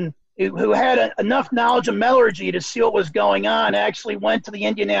Wertman, who had enough knowledge of metallurgy to see what was going on, actually went to the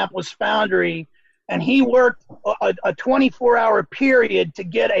Indianapolis foundry, and he worked a 24-hour period to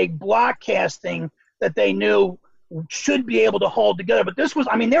get a block casting that they knew should be able to hold together. But this was,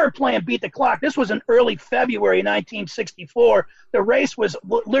 I mean, they were playing beat the clock. This was in early February 1964. The race was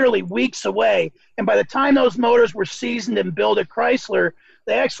literally weeks away. And by the time those motors were seasoned and built at Chrysler,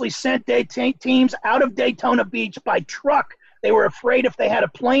 they actually sent teams out of Daytona Beach by truck. They were afraid if they had a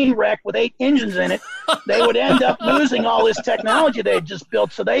plane wreck with 8 engines in it, they would end up losing all this technology they had just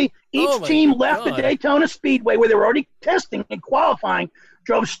built. So each team left the Daytona Speedway, where they were already testing and qualifying,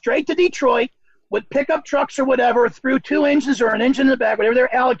 drove straight to Detroit with pickup trucks or whatever, threw 2 engines or an engine in the back, whatever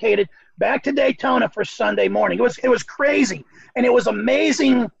they're allocated, back to Daytona for Sunday morning. It was crazy, and it was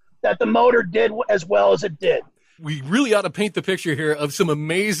amazing that the motor did as well as it did. We really ought to paint the picture here of some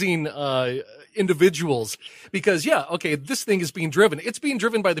amazing individuals, because this thing is being driven. It's being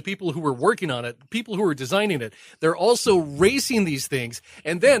driven by the people who were working on it, people who are designing it. They're also racing these things,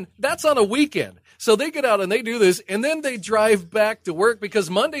 and then that's on a weekend. So they get out and they do this, and then they drive back to work because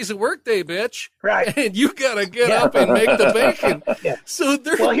Monday's a work day, bitch. Right. And you gotta get up and make the bacon. Yeah. So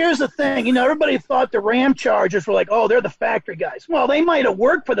well, here's the thing. Everybody thought the Ram Chargers were like, oh, they're the factory guys. Well, they might have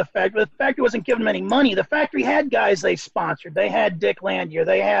worked for the factory, but the factory wasn't giving them any money. The factory had guys they sponsored. They had Dick Landier.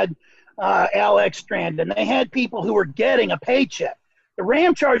 They had Alex Strandon. They had people who were getting a paycheck. The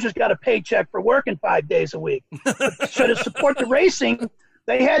Ram Chargers got a paycheck for working 5 days a week. So to support the racing,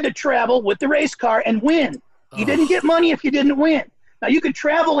 they had to travel with the race car and win. You didn't get money if you didn't win. Now, you could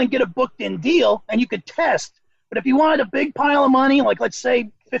travel and get a booked-in deal, and you could test. But if you wanted a big pile of money, like let's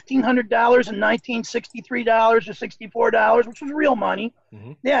say $1,500 in 1963 or $64, which was real money,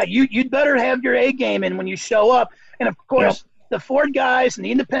 you'd better have your A game in when you show up. And, of course, the Ford guys and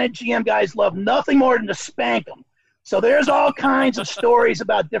the independent GM guys love nothing more than to spank them. So there's all kinds of stories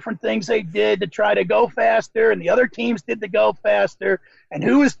about different things they did to try to go faster, and the other teams did to go faster, and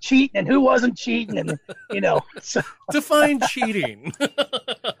who was cheating and who wasn't cheating, and So. Define cheating.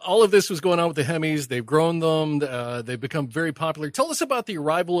 All of this was going on with the Hemis. They've grown them. They've become very popular. Tell us about the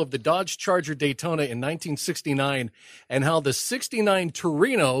arrival of the Dodge Charger Daytona in 1969 and how the 69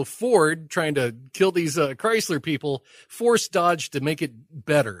 Torino Ford, trying to kill these Chrysler people, forced Dodge to make it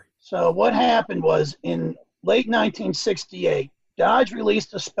better. So what happened was in late 1968, Dodge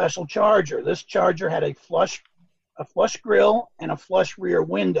released a special Charger. This Charger had a flush grille and a flush rear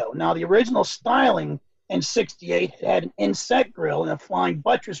window. Now, the original styling in 68 had an inset grille and a flying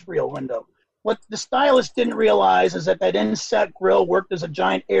buttress rear window. What the stylist didn't realize is that inset grille worked as a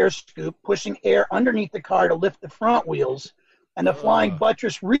giant air scoop, pushing air underneath the car to lift the front wheels. And the flying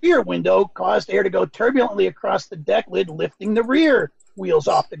buttress rear window caused air to go turbulently across the deck lid, lifting the rear wheels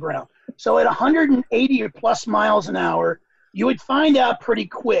off the ground. So at 180 or plus miles an hour, you would find out pretty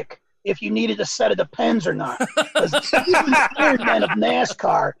quick if you needed a set of Depends or not. Because these were the firemen of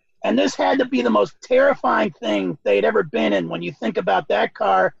NASCAR, and this had to be the most terrifying thing they'd ever been in when you think about that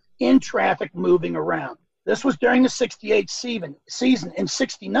car in traffic moving around. This was during the 68 season. In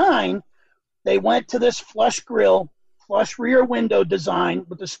 69, they went to this flush grille, flush rear window design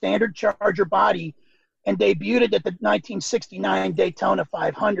with the standard Charger body and debuted at the 1969 Daytona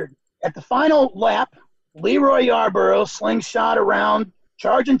 500. At the final lap, Leroy Yarborough slingshot around,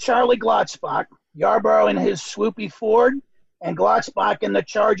 charging Charlie Glotzbach, Yarborough in his swoopy Ford, and Glotzbach in the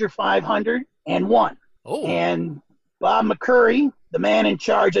Charger 500, and won. Oh. And Bob McCurry, the man in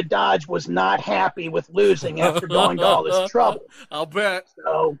charge of Dodge, was not happy with losing after going to all this trouble. I'll bet.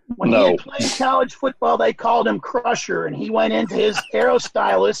 So when he had played college football, they called him Crusher, and he went into his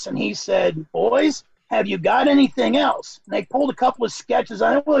aerostylist, and he said, boys, have you got anything else? And they pulled a couple of sketches.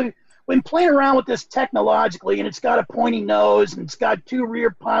 I know we've been playing around with this technologically, and it's got a pointy nose, and it's got 2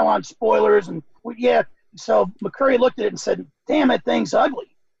 rear pylon spoilers, and so McCurry looked at it and said, damn, that thing's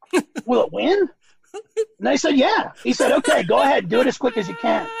ugly. Will it win? And they said, yeah. He said, okay, go ahead, do it as quick as you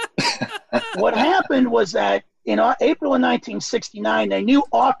can. What happened was that in April of 1969, they knew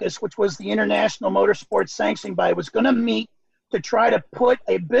AUKUS, which was the International Motorsports Sanctioning Body, was going to meet to try to put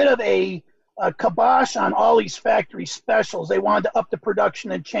a bit of a kibosh on all these factory specials. They wanted to up the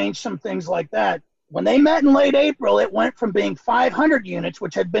production and change some things like that. When they met in late April, it went from being 500 units,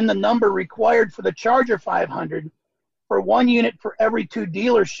 which had been the number required for the Charger 500, for 1 unit for every 2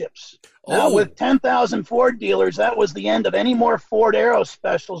 dealerships. Now, with 10,000 Ford dealers, that was the end of any more Ford Aero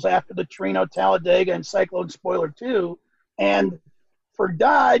specials after the Torino, Talladega, and Cyclone Spoiler 2. And for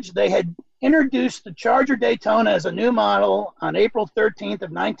Dodge, they had introduced the Charger Daytona as a new model on April 13th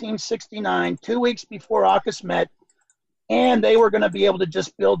of 1969, 2 weeks before AUKUS met, and they were going to be able to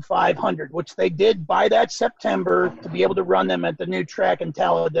just build 500, which they did by that September to be able to run them at the new track in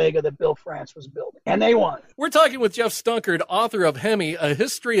Talladega that Bill France was building. And they won. We're talking with Jeff Stunkard, author of Hemi, A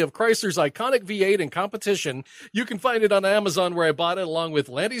History of Chrysler's Iconic V8 and Competition. You can find it on Amazon, where I bought it, along with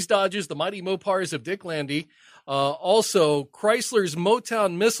Landy's Dodges, The Mighty Mopars of Dick Landy. Also, Chrysler's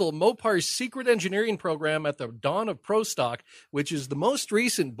Motown Missile, Mopar's secret engineering program at the dawn of Pro Stock, which is the most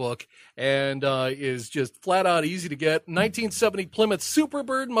recent book and is just flat out easy to get. 1970 Plymouth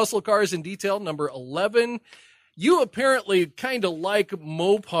Superbird, muscle cars in detail, number 11. You apparently kind of like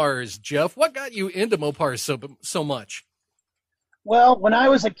Mopars, Jeff. What got you into Mopars so much? Well, when I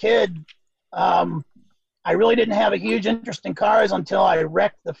was a kid, I really didn't have a huge interest in cars until I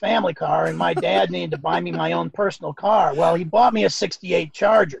wrecked the family car, and my dad needed to buy me my own personal car. Well, he bought me a '68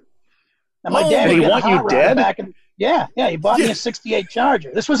 Charger. Now, my dad he want you dead? Yeah, he bought me a '68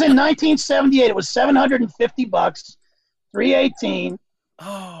 Charger. This was in 1978. It was $750, 318.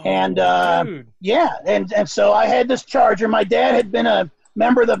 Oh, and dude. yeah, and so I had this Charger. My dad had been a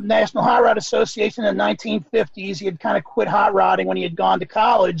member of the National Hot Rod Association in the 1950s. He had kind of quit hot rodding when he had gone to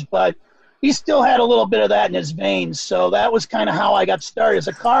college, but he still had a little bit of that in his veins. So that was kind of how I got started as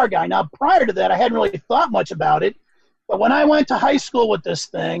a car guy. Now, prior to that, I hadn't really thought much about it. But when I went to high school with this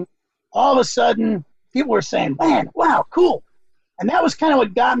thing, all of a sudden, people were saying, man, wow, cool. And that was kind of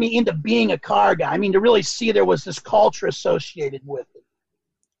what got me into being a car guy. I mean, to really see there was this culture associated with it.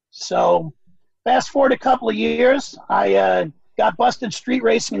 So fast forward a couple of years, I got busted street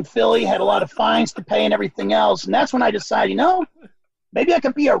racing in Philly, had a lot of fines to pay and everything else. And that's when I decided, maybe I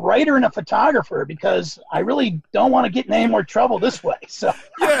could be a writer and a photographer because I really don't want to get in any more trouble this way. So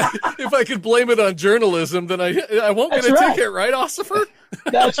yeah, if I could blame it on journalism, then I won't get a ticket, right, Ossifer?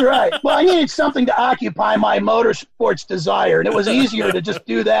 That's right. Well, I needed something to occupy my motorsports desire, and it was easier to just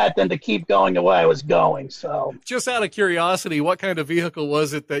do that than to keep going the way I was going. So, just out of curiosity, what kind of vehicle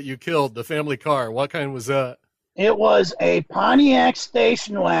was it that you killed? The family car? What kind was that? It was a Pontiac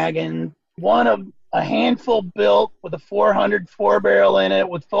station wagon, one of a handful built with a 400 four-barrel in it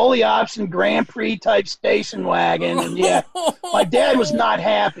with fully optioned Grand Prix type station wagon. And yeah, my dad was not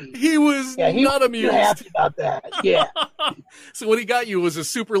happy. He was not amused. Happy about that. Yeah. So what he got you was a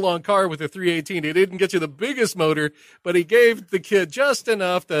super long car with a 318. He didn't get you the biggest motor, but he gave the kid just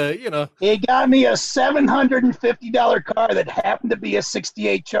enough to, He got me a $750 car that happened to be a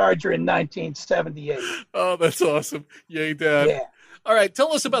 '68 Charger in 1978. Oh, that's awesome. Yay, Dad. Yeah. All right,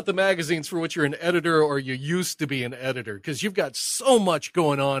 tell us about the magazines for which you're an editor or you used to be an editor, because you've got so much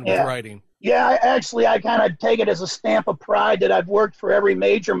going on with writing. Yeah, I kind of take it as a stamp of pride that I've worked for every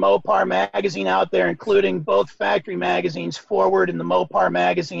major Mopar magazine out there, including both factory magazines, Forward and the Mopar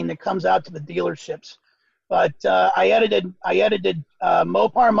magazine that comes out to the dealerships. But I edited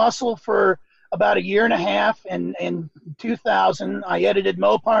Mopar Muscle for about a year and a half. In 2000, I edited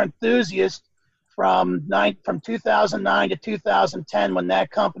Mopar Enthusiast from 2009 to 2010 when that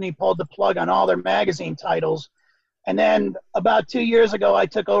company pulled the plug on all their magazine titles. And then about 2 years ago, I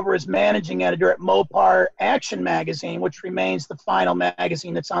took over as managing editor at Mopar Action Magazine, which remains the final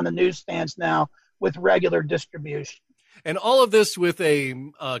magazine that's on the newsstands now with regular distribution. And all of this with a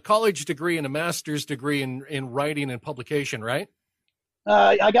college degree and a master's degree in writing and publication, right?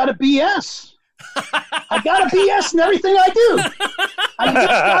 I got a BS. I got a BS in everything I do. I just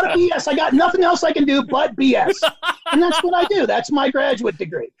got a BS. I got nothing else I can do but BS. And that's what I do. That's my graduate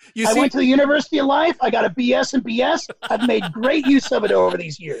degree. I went to the University of Life. I got a BS in BS. I've made great use of it over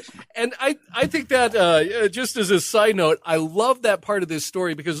these years. And I think that, just as a side note, I love that part of this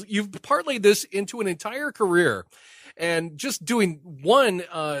story because you've parlayed this into an entire career. And just doing one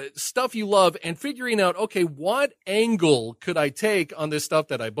stuff you love and figuring out, okay, what angle could I take on this stuff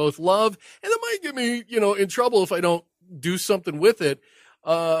that I both love and that might get me, in trouble if I don't do something with it,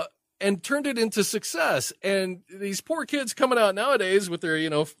 and turned it into success. And these poor kids coming out nowadays with their,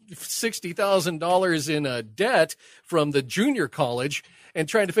 $60,000 in debt from the junior college and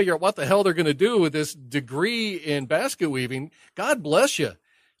trying to figure out what the hell they're going to do with this degree in basket weaving. God bless you.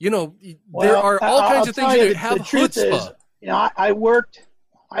 There are all kinds of things that have chutzpah. I worked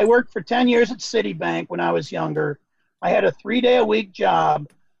for 10 years at Citibank when I was younger. I had a 3-day-a-week job,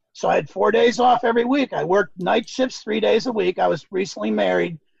 so I had 4 days off every week. I worked night shifts 3 days a week. I was recently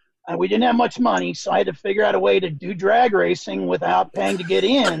married, and we didn't have much money, so I had to figure out a way to do drag racing without paying to get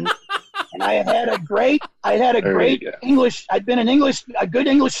in. And I had a great English. I'd been a good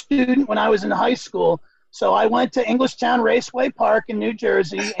English student when I was in high school. So I went to Englishtown Raceway Park in New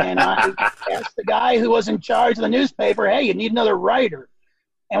Jersey, and I asked the guy who was in charge of the newspaper, hey, you need another writer.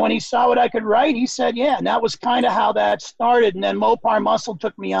 And when he saw what I could write, he said, yeah. And that was kind of how that started. And then Mopar Muscle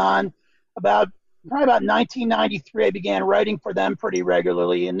took me on probably about 1993. I began writing for them pretty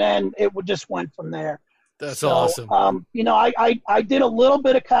regularly, and then it just went from there. That's awesome. I did a little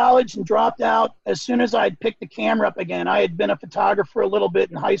bit of college and dropped out as soon as I'd picked the camera up again. I had been a photographer a little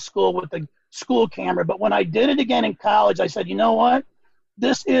bit in high school with the school camera, but when I did it again in college, I said, you know what?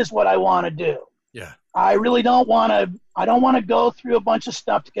 This is what I want to do. Yeah. I really don't want to. I don't want to go through a bunch of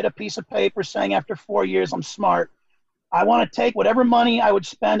stuff to get a piece of paper saying after 4 years I'm smart. I want to take whatever money I would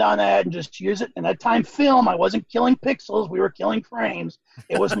spend on that and just use it. And that time, film, I wasn't killing pixels. We were killing frames.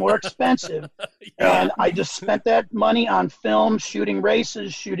 It was more expensive. And I just spent that money on film, shooting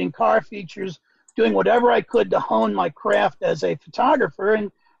races, shooting car features, doing whatever I could to hone my craft as a photographer.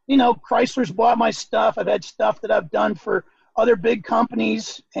 And, you know, Chrysler's bought my stuff. I've had stuff that I've done for other big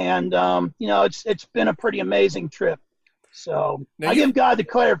companies. And, you know, it's been a pretty amazing trip. So I give God the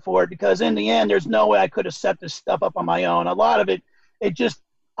credit for it, because in the end, there's no way I could have set this stuff up on my own. A lot of it just,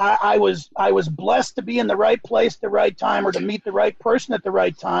 I was blessed to be in the right place at the right time, or to meet the right person at the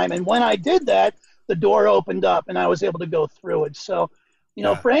right time. And when I did that, the door opened up and I was able to go through it. So, you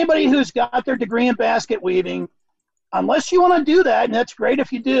know, for anybody who's got their degree in basket weaving, unless you want to do that, and that's great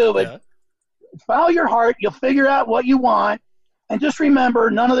if you do, but follow your heart, you'll figure out what you want. And just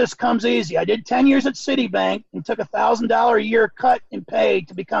remember, none of this comes easy. I did 10 years at Citibank and took $1,000 a year cut in pay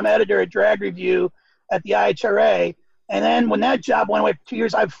to become editor at Drag Review at the IHRA. And then when that job went away for 2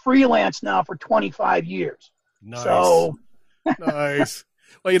 years, I've freelanced now for 25 years. Nice. So nice.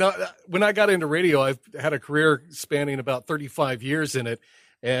 Well, you know, when I got into radio, I've had a career spanning about 35 years in it.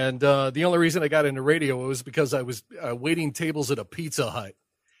 And the only reason I got into radio was because I was waiting tables at a Pizza Hut.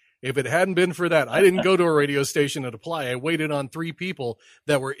 If it hadn't been for that, I didn't go to a radio station and apply. I waited on 3 people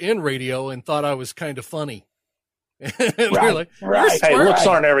that were in radio and thought I was kind of funny. Right, like, right. Hey, looks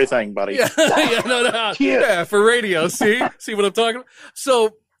aren't everything, buddy. Yeah, for radio. See what I'm talking about?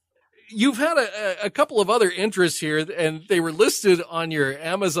 So you've had a couple of other interests here, and they were listed on your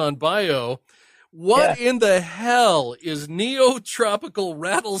Amazon bio. What in the hell is neotropical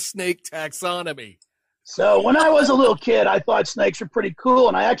rattlesnake taxonomy? So when I was a little kid, I thought snakes were pretty cool,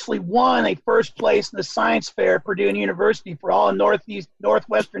 and I actually won a first place in the science fair at Purdue University for all of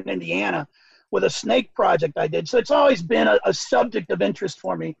northwestern Indiana with a snake project I did. So it's always been a subject of interest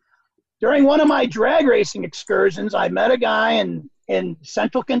for me. During one of my drag racing excursions, I met a guy in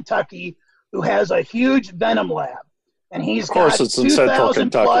central Kentucky who has a huge venom lab. And he's got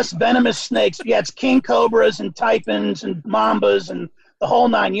 2,000 plus venomous snakes. Yeah, it's king cobras and taipans and mambas and the whole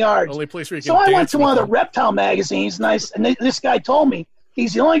 9 yards. Only place where you can so I went to one of the reptile magazines, and this guy told me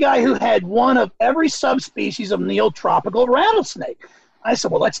he's the only guy who had one of every subspecies of neotropical rattlesnake. I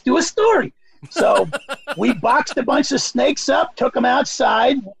said, well, let's do a story. So we boxed a bunch of snakes up, took them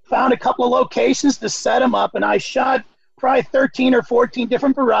outside, found a couple of locations to set them up, and I shot probably 13 or 14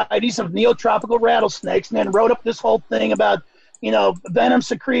 different varieties of neotropical rattlesnakes, and then wrote up this whole thing about, you know, venom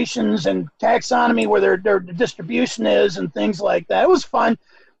secretions and taxonomy, where their distribution is and things like that. It was fun.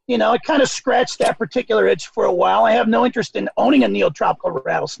 You know, it kind of scratched that particular itch for a while. I have no interest in owning a neotropical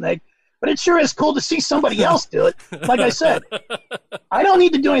rattlesnake, but it sure is cool to see somebody else do it. Like I said, I don't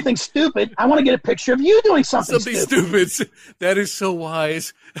need to do anything stupid. I want to get a picture of you doing something stupid. That is so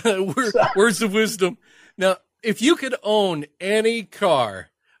wise. Words of wisdom. Now, if you could own any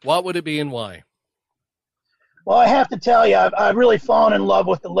car, what would it be and why? Well, I have to tell you, I've really fallen in love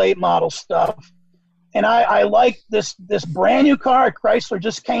with the late model stuff. And I like this brand new car Chrysler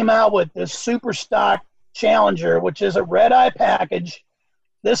just came out with, this super stock Challenger, which is a red-eye package.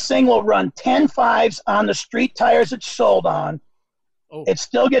 This thing will run 10.5s on the street tires it's sold on. Oh. It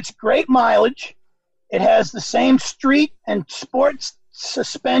still gets great mileage. It has the same street and sports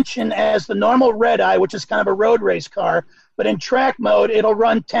suspension as the normal red-eye, which is kind of a road race car. But in track mode, it'll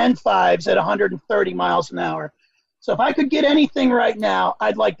run 10.5s at 130 miles an hour. So if I could get anything right now,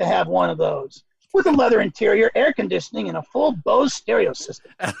 I'd like to have one of those with a leather interior, air conditioning, and a full Bose stereo system.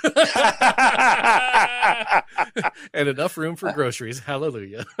 And enough room for groceries.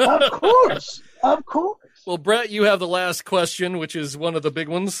 Hallelujah. Of course. Of course. Well, Brett, you have the last question, which is one of the big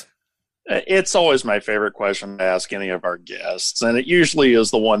ones. It's always my favorite question to ask any of our guests, and it usually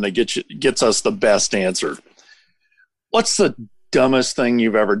is the one that gets us the best answer. What's the dumbest thing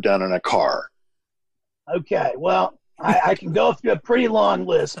you've ever done in a car? Okay, well, I can go through a pretty long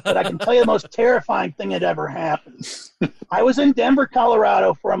list, but I can tell you the most terrifying thing that ever happened. I was in Denver,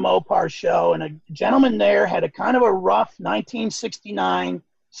 Colorado for a Mopar show, and a gentleman there had a kind of a rough 1969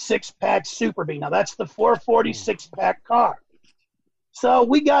 six-pack Super Bee. Now, that's the 440 six-pack car. So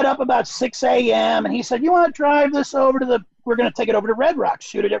we got up about 6 a.m., and he said, you want to drive this over to we're going to take it over to Red Rocks,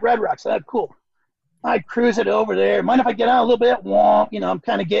 shoot it at Red Rocks. I said, cool. I cruise it over there. Mind if I get on a little bit? Womp. You know, I'm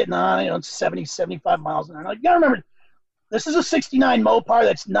kind of getting on, it's 70, 75 miles an hour. You got to remember, this is a 69 Mopar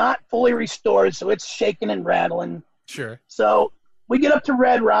that's not fully restored, so it's shaking and rattling. Sure. So we get up to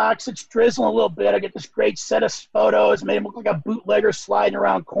Red Rocks. It's drizzling a little bit. I get this great set of photos, made him look like a bootlegger sliding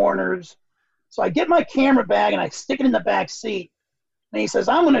around corners. So I get my camera bag, and I stick it in the back seat. And he says,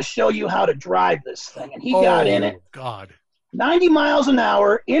 I'm going to show you how to drive this thing. And he got in it. God. 90 miles an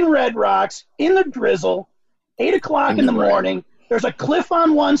hour in Red Rocks, in the drizzle, 8 o'clock in the morning. There's a cliff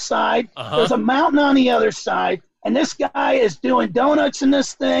on one side. There's a mountain on the other side. And this guy is doing donuts in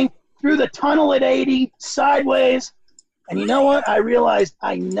this thing through the tunnel at 80, sideways. And you know what? I realized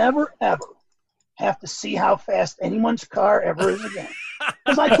I never, ever have to see how fast anyone's car ever is again.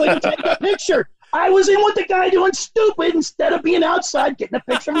 Because I couldn't take a picture. I was in with the guy doing stupid instead of being outside getting a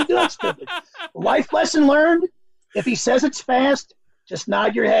picture of him doing stupid. Life lesson learned, if he says it's fast, just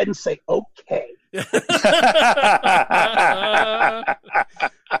nod your head and say, okay.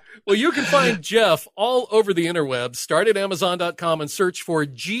 Well, you can find Jeff all over the interwebs. Start at Amazon.com and search for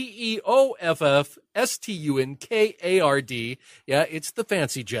GEOFFSTUNKARD. Yeah, it's the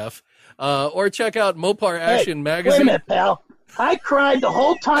fancy Jeff. Or check out Mopar Action Magazine. Wait a minute, pal. I cried the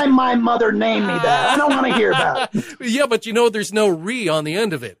whole time my mother named me that. I don't want to hear about it. Yeah, but you know there's no re on the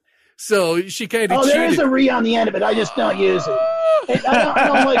end of it. So she kind of cheated. There is a re on the end of it. I just don't use it. I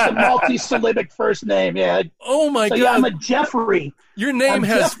don't like the multi-syllabic first name. Yeah. Oh, my God. Yeah, I'm a Jeffrey. Your name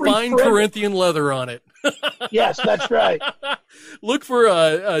has Jeffrey fine Frederick. Corinthian leather on it. Yes, that's right. Look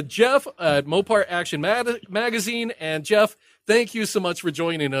for Jeff at Mopar Action Magazine. And, Jeff, thank you so much for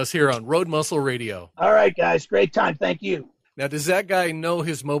joining us here on Road Muscle Radio. All right, guys. Great time. Thank you. Now, does that guy know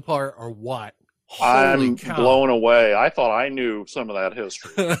his Mopar or what? I'm blown away. I thought I knew some of that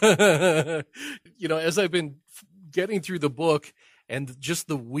history. You know, as I've been getting through the book and just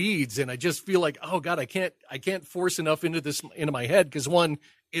the weeds, and I just feel like, oh God, I can't force enough into my head, because one,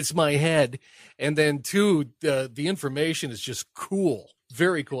 it's my head, and then two, the information is just cool.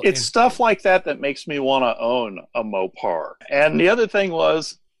 Very cool. It's stuff like that makes me want to own a Mopar. And the other thing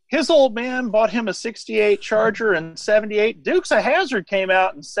was, his old man bought him a 68 Charger in 78. Dukes of Hazzard came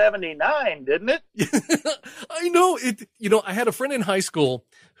out in 79, didn't it? I know it. You know, I had a friend in high school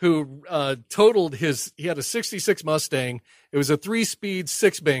who totaled he had a 66 Mustang. It was a 3-speed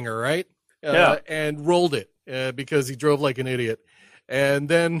 6-banger, right? Yeah. And rolled it because he drove like an idiot. And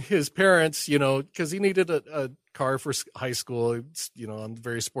then his parents, you know, because he needed a car for high school, you know, on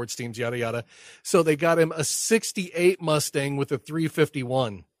various sports teams, yada, yada. So they got him a 68 Mustang with a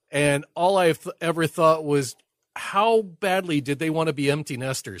 351. And all I've ever thought was, how badly did they want to be empty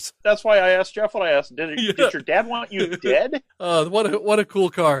nesters? That's why I asked Jeff what I asked. Did your dad want you dead? What a cool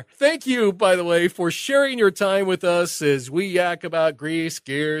car. Thank you, by the way, for sharing your time with us as we yak about grease,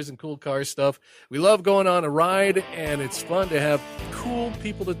 gears, and cool car stuff. We love going on a ride, and it's fun to have cool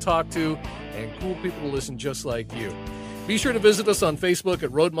people to talk to and cool people to listen just like you. Be sure to visit us on Facebook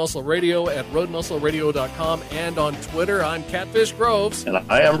at Road Muscle Radio, at roadmuscleradio.com, and on Twitter. I'm Catfish Groves. And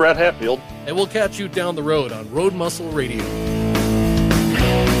I am Brett Hatfield. And we'll catch you down the road on Road Muscle Radio.